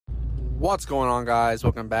What's going on, guys?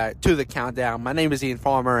 Welcome back to the Countdown. My name is Ian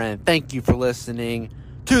Farmer, and thank you for listening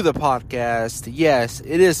to the podcast. Yes,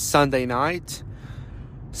 it is Sunday night.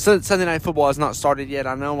 Sunday Night Football has not started yet.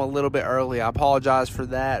 I know I'm a little bit early. I apologize for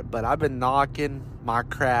that, but I've been knocking my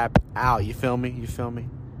crap out. You feel me?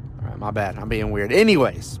 All right, my bad. I'm being weird.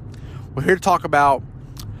 Anyways, we're here to talk about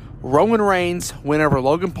Roman Reigns win over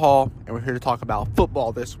Logan Paul, and we're here to talk about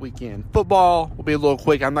football this weekend. Football will be a little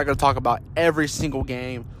quick. I'm not going to talk about every single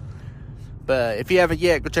game. But if you haven't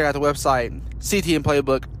yet, go check out the website,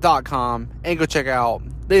 ctnplaybook.com, and go check out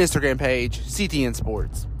the Instagram page, CTN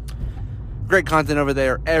Sports. Great content over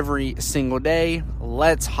there every single day.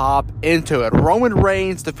 Let's hop into it. Roman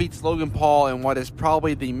Reigns defeats Logan Paul in what is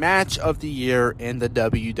probably the match of the year in the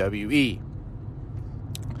WWE.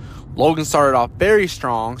 Logan started off very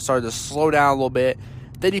strong, started to slow down a little bit.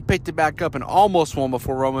 Then he picked it back up and almost won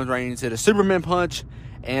before Roman Reigns hit a Superman punch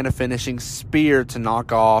and a finishing spear to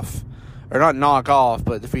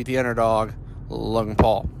defeat the underdog, Logan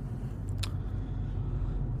Paul.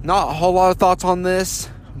 Not a whole lot of thoughts on this,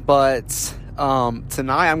 but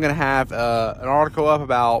tonight I'm going to have an article up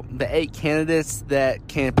about the 8 candidates that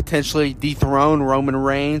can potentially dethrone Roman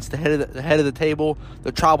Reigns, the head of the table,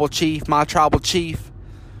 the tribal chief, my tribal chief.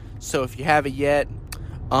 So if you haven't yet,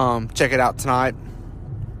 check it out tonight.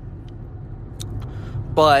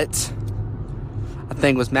 But I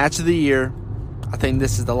think it was match of the year. I think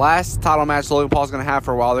this is the last title match Logan Paul's going to have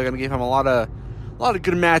for a while. They're going to give him a lot of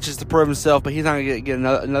good matches to prove himself, but he's not going to get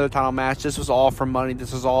another title match. This was all for money.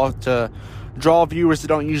 This was all to draw viewers that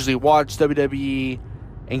don't usually watch WWE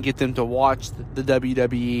and get them to watch the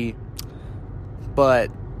WWE.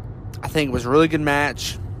 But I think it was a really good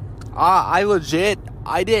match. I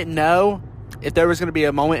didn't know if there was going to be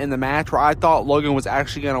a moment in the match where I thought Logan was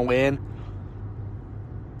actually going to win.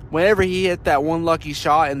 Whenever he hit that one lucky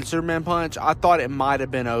shot in the Superman punch, I thought it might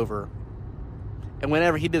have been over. And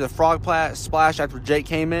whenever he did the frog splash after Jake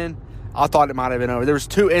came in, I thought it might have been over. There was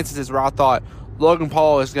 2 instances where I thought Logan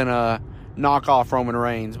Paul is going to knock off Roman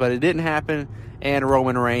Reigns, but it didn't happen, and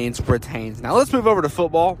Roman Reigns retains. Now let's move over to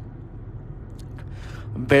football.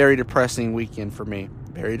 Very depressing weekend for me.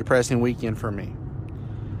 My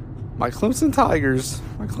Clemson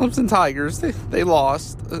Tigers, they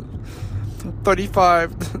lost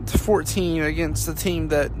 35-14 against a team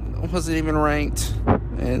that wasn't even ranked,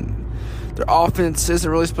 and their offense isn't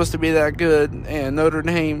really supposed to be that good, and Notre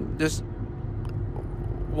Dame just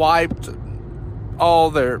wiped all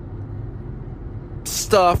their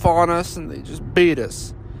stuff on us, and they just beat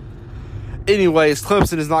us. Anyways,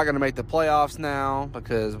 Clemson is not going to make the playoffs now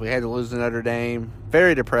because we had to lose to Notre Dame.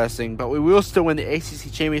 Very depressing, but we will still win the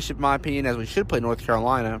ACC championship, in my opinion, as we should play North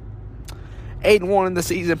Carolina. 8-1 in the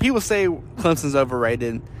season. People say Clemson's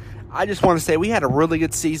overrated. I just want to say we had a really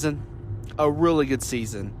good season.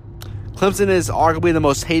 Clemson is arguably the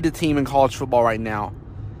most hated team in college football right now.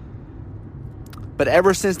 But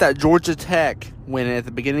ever since that Georgia Tech win at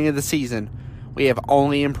the beginning of the season, we have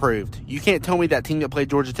only improved. You can't tell me that team that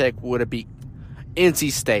played Georgia Tech would have beat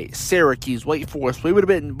NC State, Syracuse, Wake Forest. We would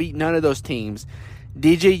have beat none of those teams.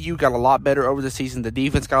 DJU got a lot better over the season. The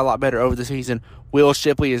defense got a lot better over the season. Will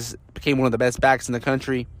Shipley became one of the best backs in the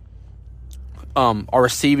country. Our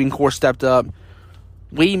receiving corps stepped up.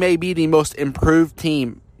 We may be the most improved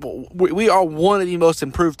team. We are one of the most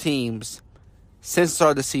improved teams since the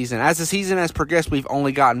start of the season. As the season has progressed, we've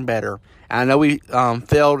only gotten better. And I know we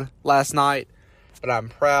failed last night, but I'm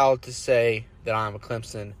proud to say that I'm a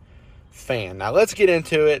Clemson fan. Now let's get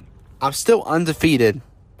into it. I'm still undefeated.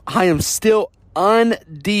 I am still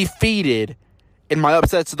undefeated in my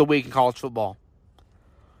upsets of the week in college football.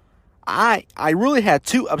 I really had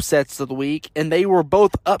 2 upsets of the week, and they were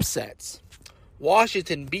both upsets.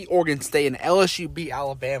 Washington beat Oregon State, and LSU beat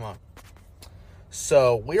Alabama.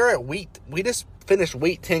 So we just finished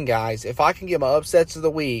week 10, guys. If I can get my upsets of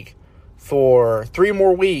the week for 3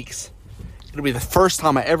 more weeks, it'll be the first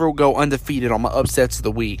time I ever go undefeated on my upsets of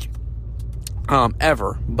the week.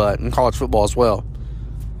 Ever, but in college football as well.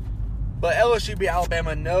 But LSU beat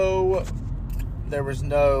Alabama. No, there was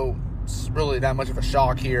no really that much of a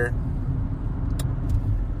shock here.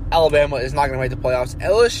 Alabama is not going to make the playoffs.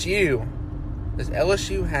 Does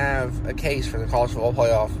LSU have a case for the college football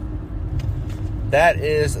playoff? That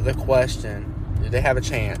is the question. Do they have a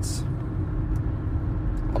chance?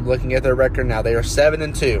 I'm looking at their record now. They are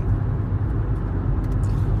 7-2.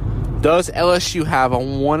 Does LSU have a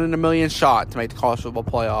 1 in a million shot to make the college football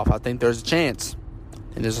playoff? I think there's a chance.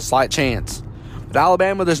 And there's a slight chance. But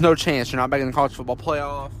Alabama, there's no chance. You're not making the college football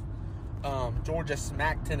playoff. Georgia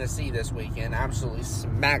smacked Tennessee this weekend. Absolutely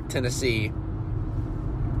smacked Tennessee.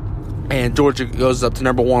 And Georgia goes up to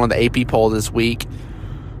number 1 on the AP poll this week.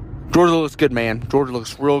 Georgia looks good, man. Georgia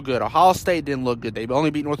looks real good. Ohio State didn't look good. They only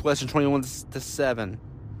beat Northwestern 21-7.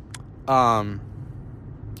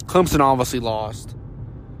 Clemson obviously lost.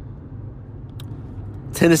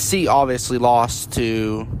 Tennessee obviously lost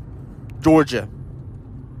to Georgia.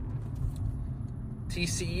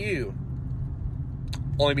 TCU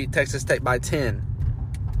only beat Texas Tech by 10.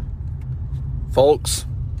 Folks,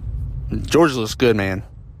 Georgia looks good, man.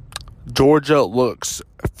 Georgia looks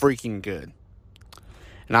freaking good.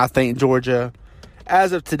 And I think Georgia,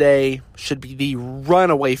 as of today, should be the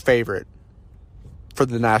runaway favorite for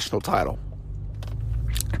the national title.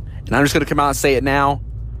 And I'm just going to come out and say it now.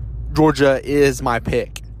 Georgia is my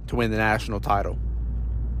pick to win the national title.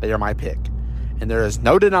 They are my pick. And there is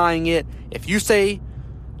no denying it. If you say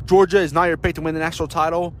Georgia is not your pick to win the national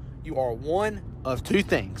title, you are one of two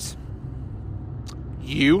things.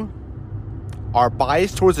 You are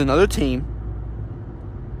biased towards another team,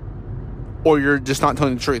 or you're just not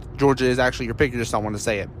telling the truth. Georgia is actually your pick. You just don't want to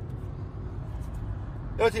say it.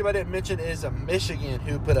 The other team I didn't mention is Michigan,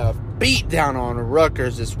 who put a beat down on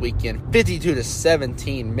Rutgers this weekend,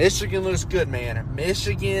 52-17. Michigan looks good, man.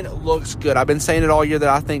 Michigan looks good. I've been saying it all year that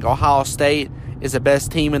I think Ohio State is the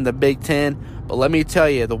best team in the Big Ten. But let me tell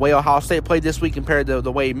you, the way Ohio State played this week compared to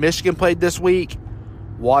the way Michigan played this week,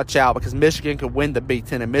 watch out, because Michigan could win the Big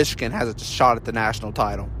Ten, and Michigan has a shot at the national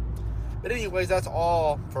title. But anyways, that's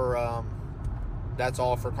all for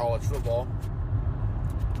college football.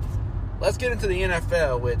 Let's get into the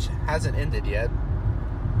NFL, which hasn't ended yet.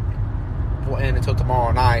 Will end until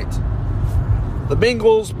tomorrow night. The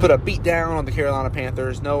Bengals put a beat down on the Carolina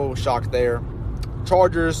Panthers. No shock there.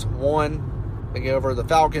 Chargers won. They go over the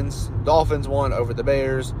Falcons. Dolphins won over the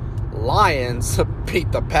Bears. Lions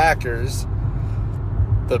beat the Packers.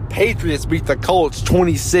 The Patriots beat the Colts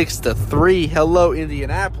 26-3. Hello,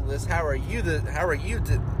 Indianapolis. How are you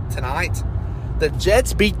tonight? The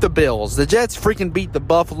Jets beat the Bills. The Jets freaking beat the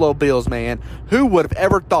Buffalo Bills, man. Who would have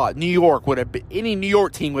ever thought any New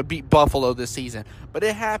York team would beat Buffalo this season? But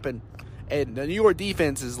it happened. And the New York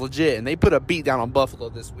defense is legit, and they put a beat down on Buffalo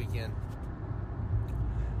this weekend.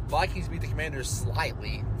 Vikings beat the Commanders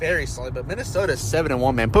slightly, very slightly, but Minnesota's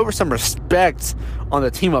 7-1, man. Put some respect on the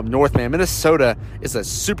team up north, man. Minnesota is a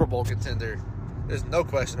Super Bowl contender. There's no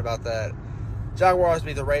question about that. Jaguars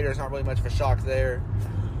beat the Raiders, not really much of a shock there.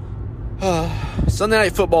 Sunday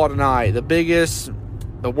Night Football tonight, the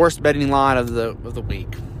worst betting line of the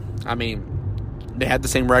week. I mean, they had the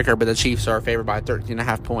same record, but the Chiefs are favored by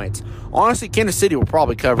 13.5 points. Honestly, Kansas City will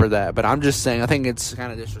probably cover that, but I'm just saying, I think it's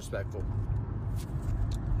kind of disrespectful.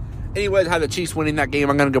 Anyways, I have the Chiefs winning that game.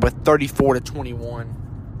 I'm going to go with 34-21.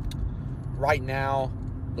 Right now,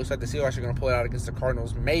 looks like the Seahawks are going to pull it out against the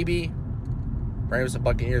Cardinals. Maybe. Rams and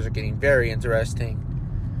Buccaneers are getting very interesting.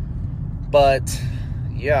 But,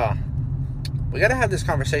 yeah. We got to have this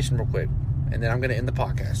conversation real quick, and then I'm going to end the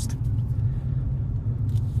podcast.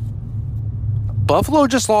 Buffalo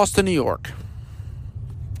just lost to New York.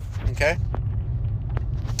 Okay?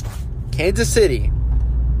 Kansas City.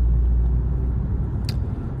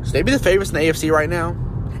 Should they be the favorites in the AFC right now?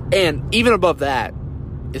 And even above that,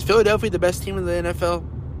 is Philadelphia the best team in the NFL?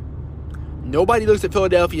 Nobody looks at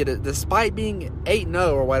Philadelphia, despite being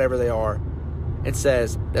 8-0 or whatever they are, and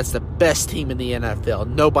says that's the best team in the NFL.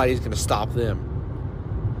 Nobody's going to stop them.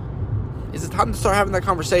 Is it time to start having that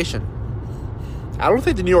conversation? I don't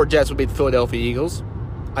think the New York Jets would beat the Philadelphia Eagles.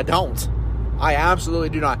 I don't. I absolutely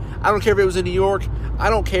do not. I don't care if it was in New York. I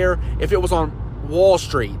don't care if it was on Wall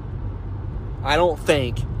Street. I don't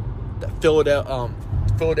think that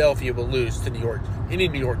Philadelphia will lose to New York, any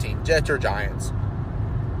New York team, Jets or Giants.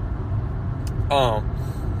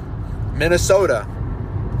 Minnesota.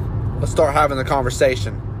 Let's start having the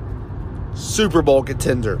conversation. Super Bowl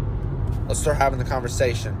contender. Let's start having the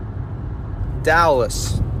conversation.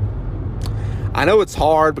 Dallas. I know it's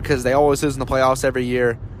hard because they always lose in the playoffs every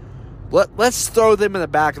year. Let's throw them in the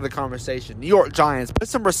back of the conversation. New York Giants. Put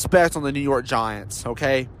some respect on the New York Giants,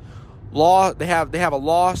 okay? They have a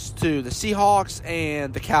loss to the Seahawks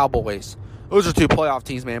and the Cowboys. Those are two playoff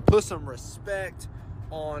teams, man. Put some respect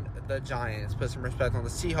on the Giants. Put some respect on the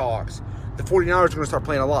Seahawks. The 49ers are going to start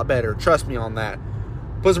playing a lot better. Trust me on that.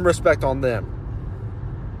 Put some respect on them.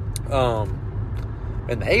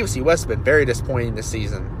 And the AFC West has been very disappointing this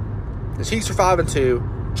season. The Chiefs are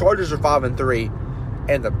 5-2. Chargers are 5-3.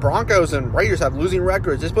 And the Broncos and Raiders have losing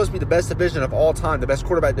records. It's supposed to be the best division of all time. The best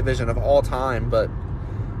quarterback division of all time. But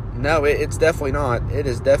no, it's definitely not. It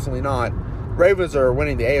is definitely not. Ravens are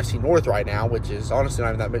winning the AFC North right now, which is honestly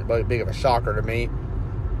not even that big of a shocker to me.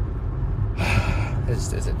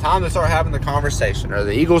 Is it time to start having the conversation? Are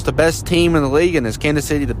the Eagles the best team in the league, and is Kansas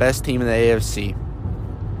City the best team in the AFC?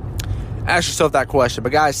 Ask yourself that question.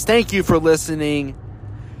 But, guys, thank you for listening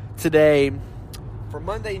today. For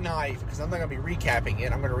Monday night, because I'm not going to be recapping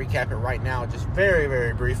it, I'm going to recap it right now just very,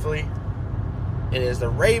 very briefly. It is the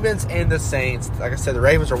Ravens and the Saints. Like I said, the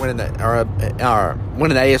Ravens are winning the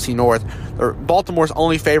AFC North. Baltimore's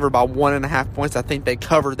only favored by 1.5 points. I think they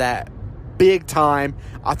cover that big time.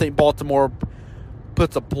 I think Baltimore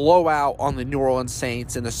puts a blowout on the New Orleans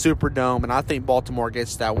Saints in the Superdome, and I think Baltimore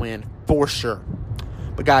gets that win for sure.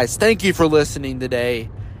 But, guys, thank you for listening today,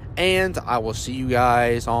 and I will see you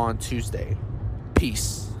guys on Tuesday.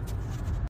 Peace.